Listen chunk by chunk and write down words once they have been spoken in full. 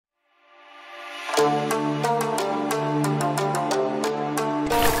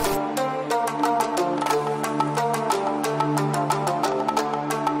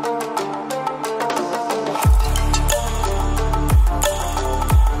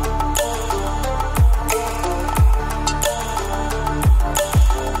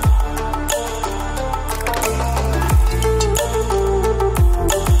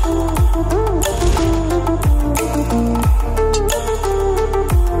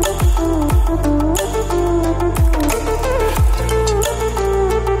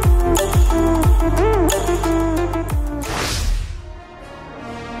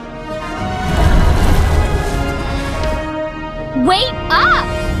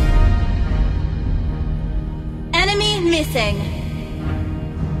missing.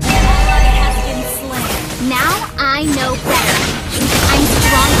 An ally has been slain. Now I know better. I'm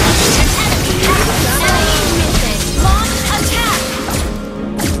stronger. An enemy missing. Launch attack.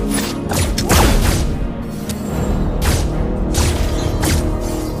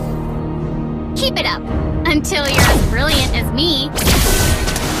 Keep it up until you're as brilliant as me.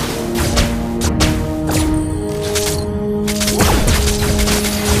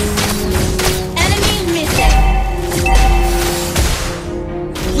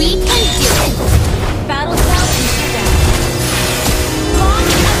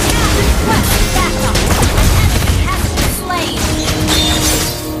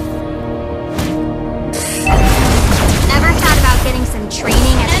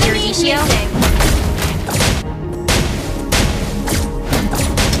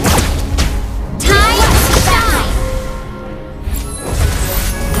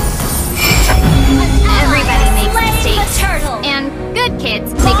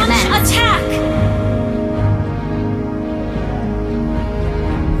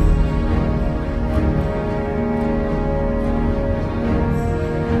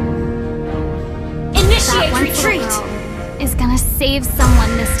 Save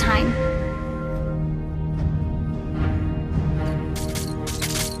someone this time.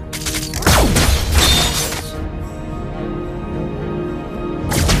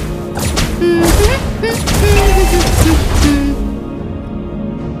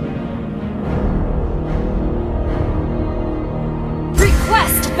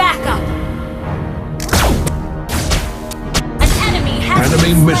 Request backup. An enemy has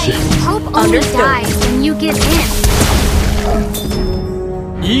been missing. Hope only dies when you give in.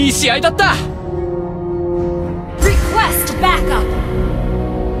 いい試合だった。 Request backup.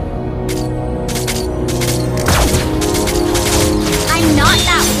 I'm not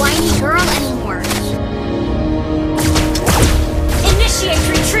that whiny girl anymore. Initiate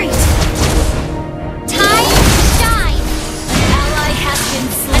retreat. Time to shine. Ally has been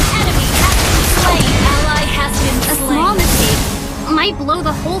slain. An enemy has been slain. Ally has been slain. A small mistake might blow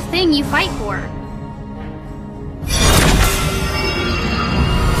the whole thing you fight for.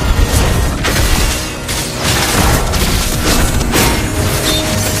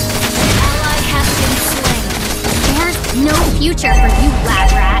 No future for you,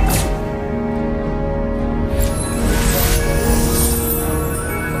 lab rats.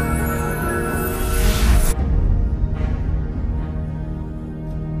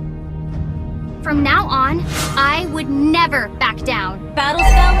 From now on, I would never back down. Battle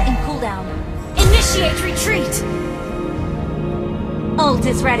spell in cooldown. Initiate retreat. Ult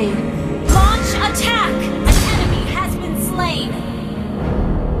is ready. Launch attack. An enemy has been slain.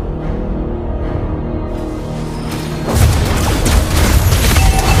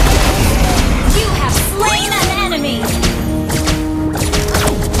 Slain an enemy!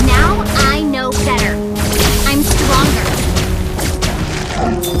 Now I know better. I'm stronger.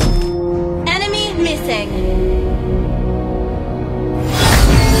 Enemy missing.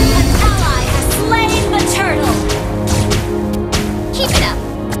 An ally has slain the turtle! Keep it up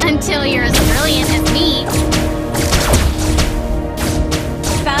until you're as brilliant as me.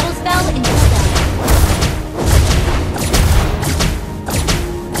 Battle spell in cooldown.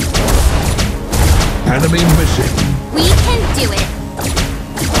 Enemy missing. We can do it.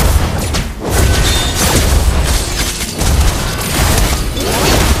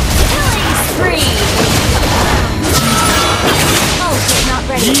 Killing spree. Oh, it's not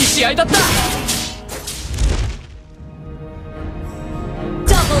ready. いい試合だった。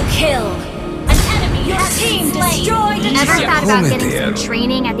 Double kill. An enemy has been destroyed. Ever thought about getting some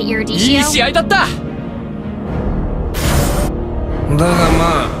training at the いい試合だった。 だが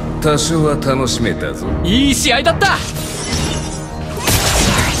まあ。 多少は楽しめたぞ。いい試合だった。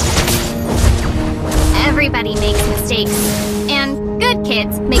 Everybody makes mistakes, and good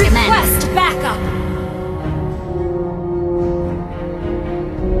kids make amends. Request backup.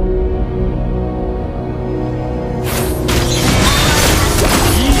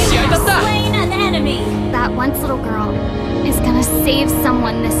 Slain an enemy. That once little girl is gonna save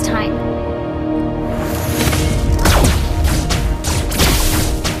someone this time.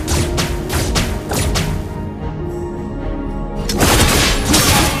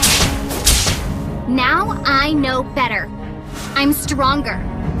 Now I know better. I'm stronger.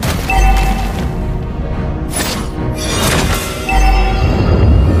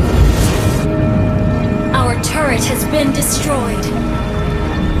 Our turret has been destroyed.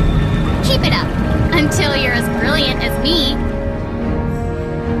 Keep it up until you're as brilliant as me.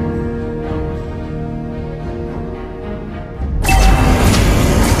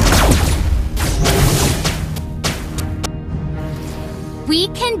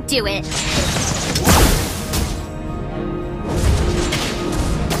 do it. An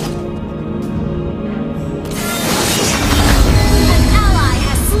ally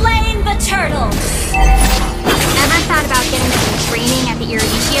has slain the turtle! Ever thought about getting some training at the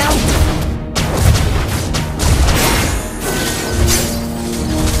Eruditio?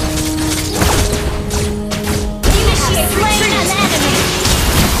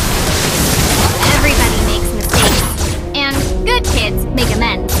 Everybody makes mistakes, and good kids make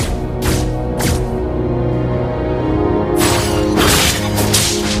amends.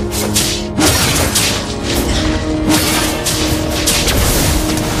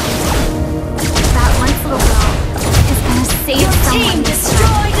 That one little girl is gonna save someone. Your team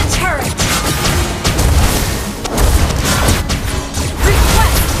destroyed the turret!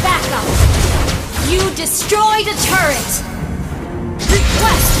 Request backup! You destroyed a turret!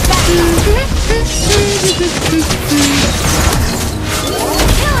 Request backup!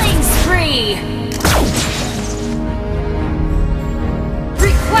 Killing spree!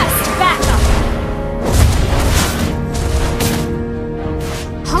 Request backup!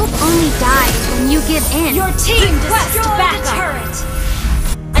 Hope only dies when you give in. Your team destroyed the turret!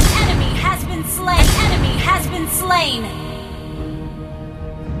 An enemy has been slain! An enemy has been slain!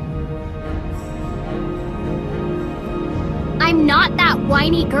 I'm not that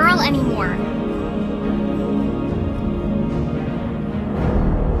whiny girl anymore.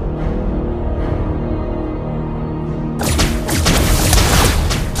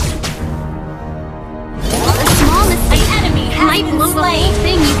 A small mistake might blow the whole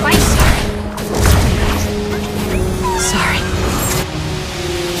thing you fight for. Sorry.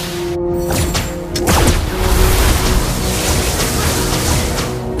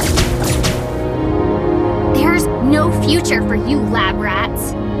 There's no future for you, lab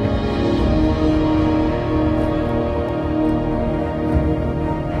rats.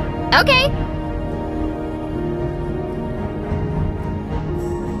 Okay.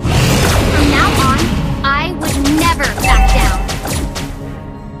 From now on, I would never back down.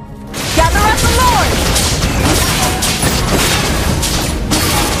 Gather up the Lord!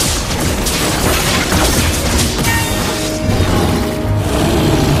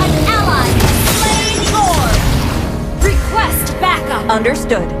 An ally has slain Lord! Request backup!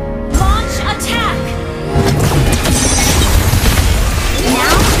 Understood. Launch attack!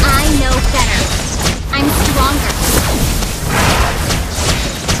 Now I know better. I'm stronger.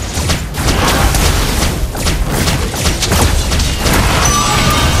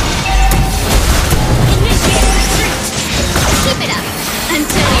 Initiate retreat! Keep it up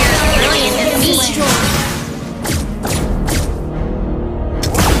until you're as brilliant as me.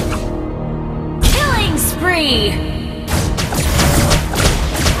 Killing spree!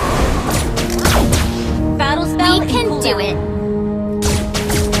 Battle spell. We can do it.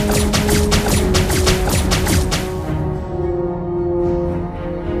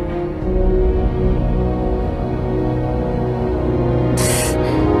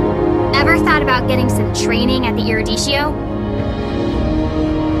 Ever thought about getting some training at the Eruditio?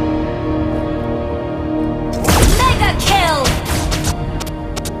 Mega kill!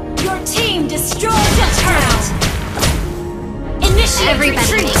 Your team destroyed the turret! Initiate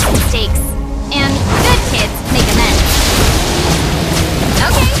Everybody retreat. Makes mistakes, and good kids make amends.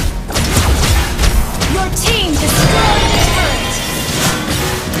 Okay. Your team destroyed the turret!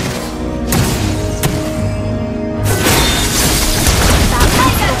 That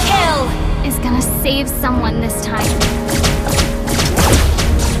mega kill is gonna save someone this time.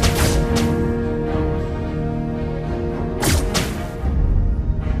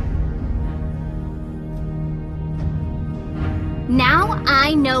 Now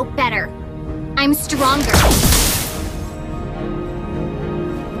I know better. I'm stronger.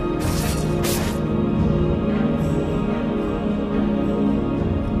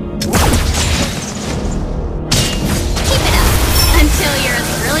 Keep it up until you're as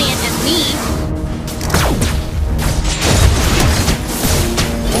brilliant as me.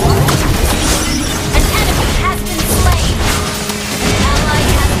 An enemy has been slain. An ally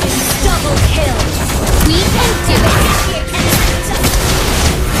has been double killed. We can do it.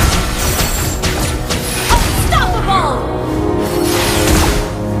 Unstoppable!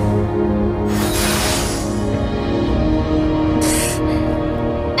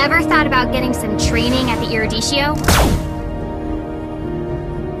 Ever thought about getting some training at the Eruditio?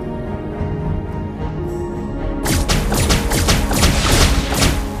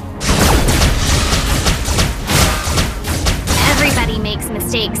 Everybody makes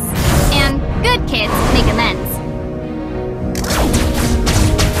mistakes, and good kids make amends.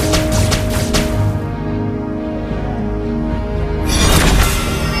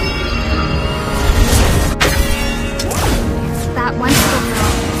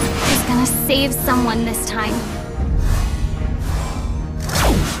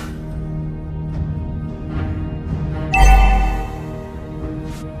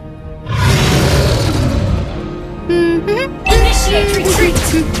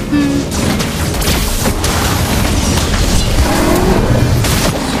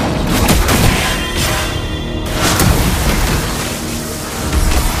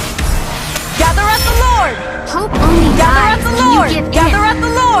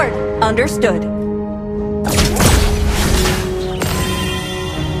 Understood. Launch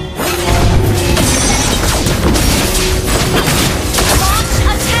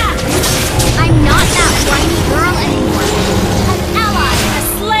attack! I'm not that whiny girl anymore. An ally has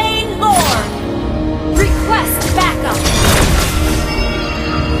slain Lord! Request backup!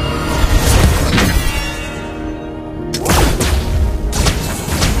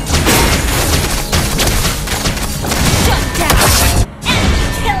 Shut down! Enemy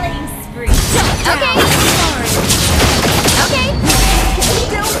killing spree! Shut down! Okay!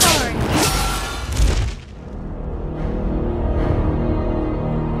 Still hard!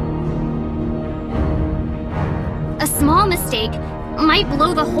 A small mistake might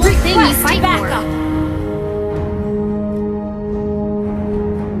blow the whole thing you fight for.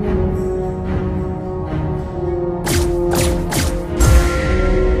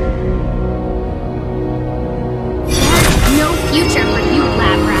 There's no future for you,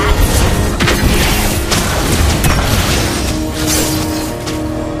 lab rat.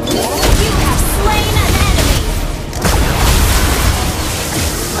 You have slain an enemy.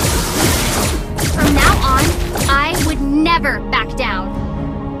 From now on, I would never back down.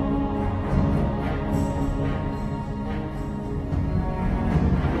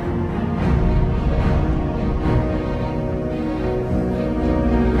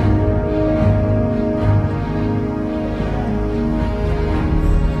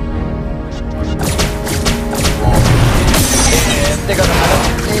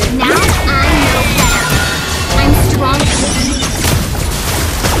 Now I know better. I'm stronger.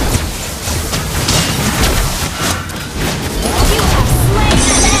 You have slain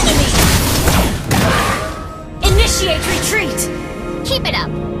an enemy! Initiate retreat! Keep it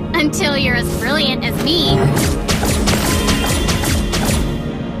up, until you're as brilliant as me.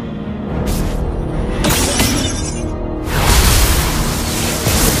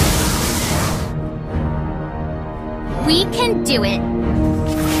 We can do it.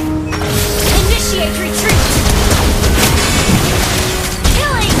 Initiate retreat!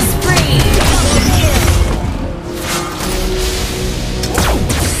 Killing spree! Double kill!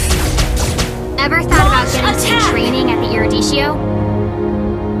 Ever thought about getting some training at the Eruditio?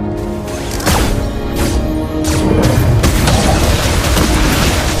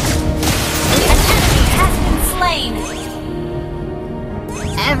 An enemy has been slain!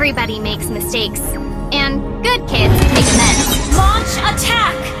 Everybody makes mistakes, and good kids make amends. Launch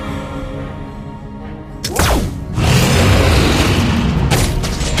attack!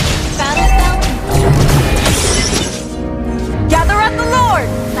 Battle spell. Gather at the Lord!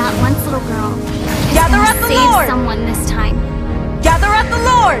 That once little girl is Gather gonna at the save Lord! someone this time. Gather at the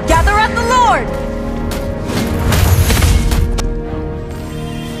Lord! Gather at the Lord!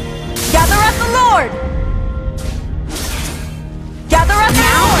 Gather at the Lord! Gather at the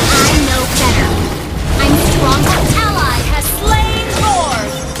Now Lord! I know better. I'm stronger. Ally has slain Lord.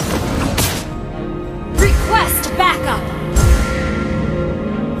 Request backup.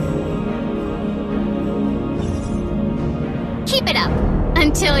 Keep it up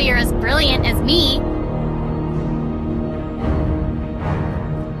until you're as brilliant as me.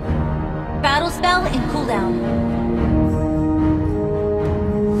 Battle spell in cooldown.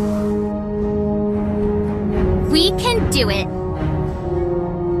 We can do it.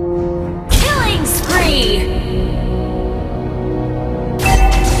 Killing spree!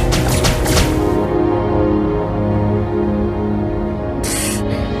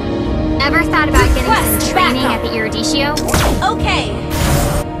 Ever thought about getting Request some training backup. at the Eruditio? Okay.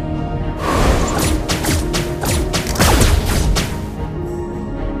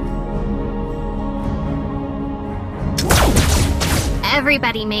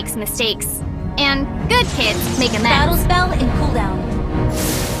 Everybody makes mistakes, and good kids make amends. Battle spell in cooldown.